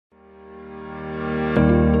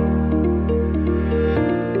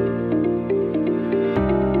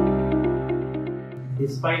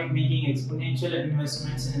despite making exponential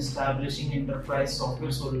investments in establishing enterprise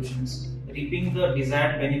software solutions, reaping the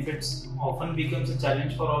desired benefits often becomes a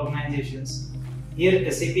challenge for organizations.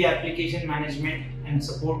 Here, SAP application management and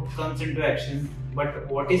support comes into action. But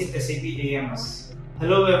what is SAP AMS?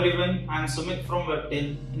 Hello everyone, I am Sumit from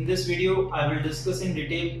Webtel. In this video, I will discuss in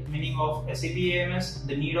detail meaning of SAP AMS,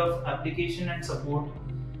 the need of application and support,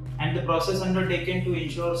 and the process undertaken to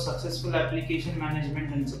ensure successful application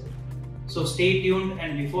management and support. So stay tuned,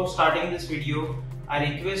 and before starting this video, I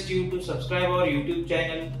request you to subscribe our YouTube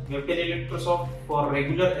channel Webtel Electrosoft for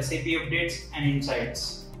regular SAP updates and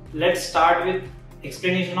insights. Let's start with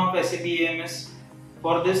explanation of SAP AMS.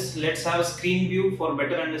 For this, let's have a screen view for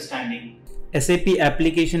better understanding. SAP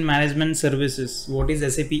Application Management Services. What is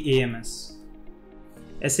SAP AMS?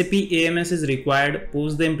 SAP AMS is required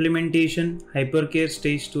post the implementation hypercare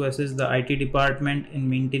stage to assist the IT department in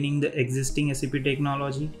maintaining the existing SAP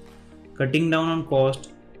technology, cutting down on cost,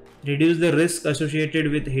 reduce the risk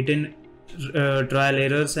associated with hidden trial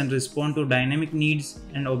errors, and respond to dynamic needs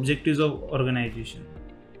and objectives of organization.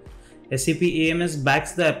 SAP AMS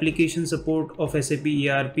backs the application support of SAP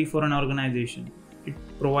ERP for an organization. It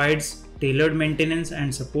provides tailored maintenance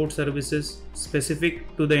and support services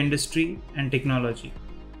specific to the industry and technology.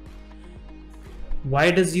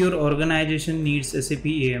 Why does your organization needs SAP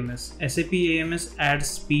AMS? SAP AMS adds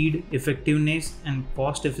speed, effectiveness, and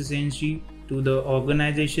cost efficiency to the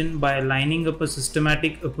organization by lining up a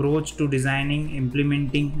systematic approach to designing,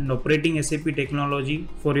 implementing, and operating SAP technology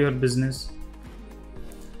for your business.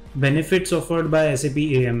 Benefits offered by SAP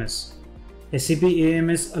AMS. SAP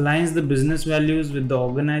AMS aligns the business values with the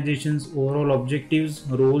organization's overall objectives,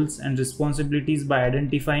 roles, and responsibilities by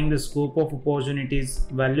identifying the scope of opportunities,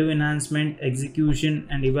 value enhancement, execution,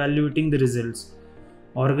 and evaluating the results.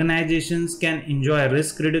 Organizations can enjoy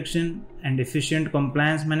risk reduction and efficient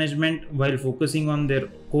compliance management while focusing on their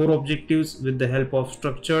core objectives with the help of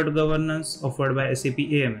structured governance offered by SAP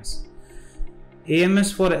AMS.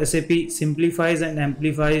 AMS for SAP simplifies and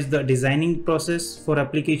amplifies the designing process for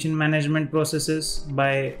application management processes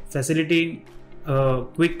by facilitating a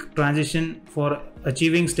quick transition for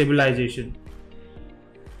achieving stabilization.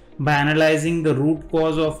 By analyzing the root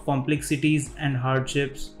cause of complexities and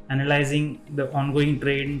hardships, analyzing the ongoing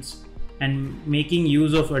trends, and making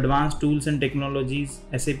use of advanced tools and technologies,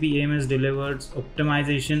 SAP AMS delivers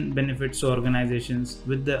optimization benefits to organizations.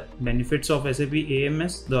 With the benefits of SAP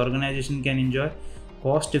AMS, the organization can enjoy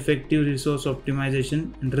cost-effective resource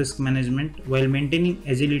optimization and risk management while maintaining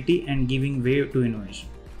agility and giving way to innovation.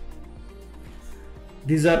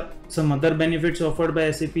 These are some other benefits offered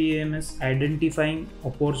by SAP AMS: identifying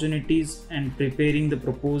opportunities and preparing the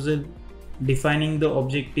proposal, defining the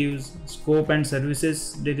objectives, scope and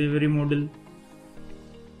services delivery model,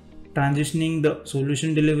 transitioning the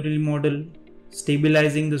solution delivery model,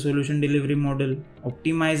 stabilizing the solution delivery model,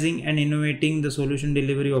 optimizing and innovating the solution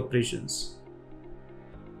delivery operations.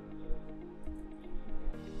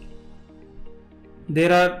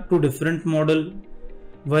 There are two different models.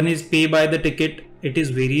 One is pay by the ticket. It is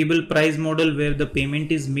variable price model where the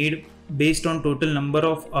payment is made based on total number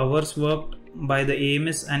of hours worked by the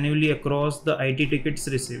AMS annually across the IT tickets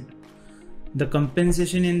received. The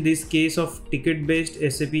compensation in this case of ticket-based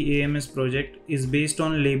SAP AMS project is based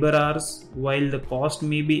on labor hours, while the cost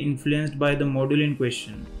may be influenced by the module in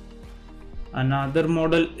question. Another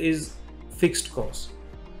model is fixed cost.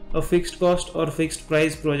 A fixed cost or fixed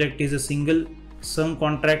price project is a single sum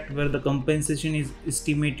contract where the compensation is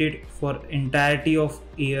estimated for entirety of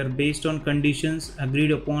year based on conditions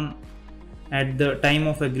agreed upon at the time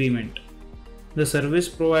of agreement. The service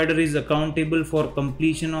provider is accountable for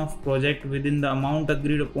completion of project within the amount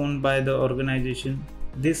agreed upon by the organization.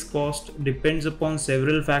 This cost depends upon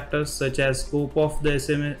several factors such as scope of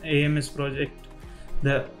the AMS project,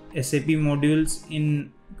 the SAP modules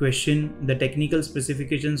in question, the technical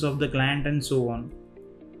specifications of the client, and so on.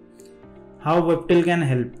 How Webtel can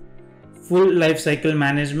help: full lifecycle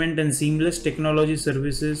management and seamless technology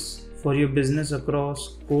services for your business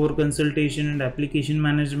across core consultation and application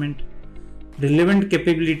management, relevant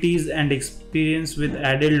capabilities and experience with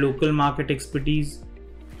added local market expertise,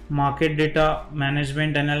 market data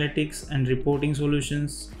management, analytics and reporting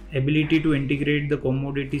solutions, ability to integrate the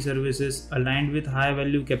commodity services aligned with high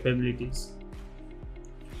value capabilities.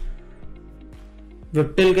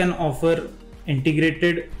 Webtel can offer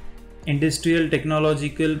integrated industrial,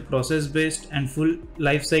 technological, process-based and full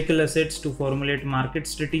lifecycle assets to formulate market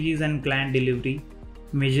strategies and client delivery,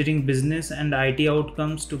 measuring business and IT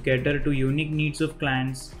outcomes to cater to unique needs of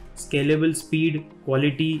clients, scalable speed,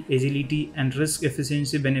 quality, agility and risk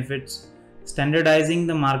efficiency benefits, standardizing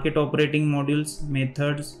the market operating modules,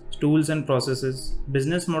 methods, tools and processes,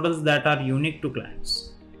 business models that are unique to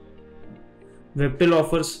clients. Webtel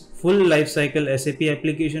offers full lifecycle SAP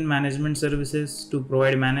application management services to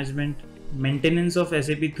provide management, maintenance of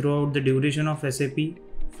SAP throughout the duration of SAP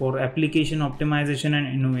for application optimization and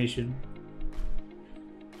innovation.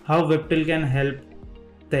 How Webtel can help: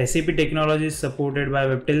 the SAP technologies supported by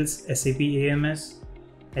Webtel's SAP AMS,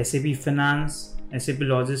 SAP Finance, SAP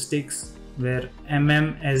Logistics, where MM,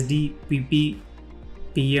 SD, PP,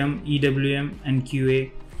 PM, EWM and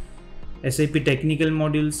QA, SAP technical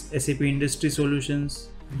modules, SAP industry solutions.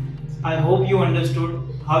 I hope you understood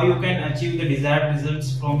how you can achieve the desired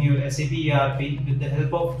results from your SAP ERP with the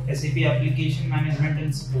help of SAP application management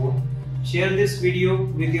and support. Share this video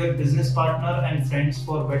with your business partner and friends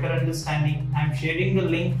for better understanding. I am sharing the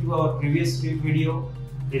link to our previous video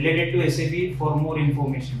related to SAP for more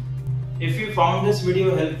information. If you found this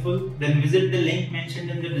video helpful, then visit the link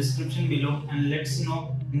mentioned in the description below and let us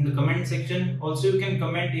know in the comment section. Also, you can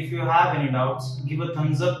comment if you have any doubts, give a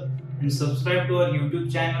thumbs up and subscribe to our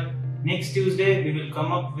YouTube channel. Next Tuesday, we will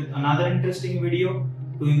come up with another interesting video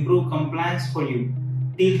to improve compliance for you.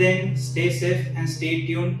 Till then, stay safe and stay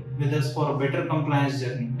tuned with us for a better compliance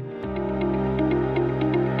journey.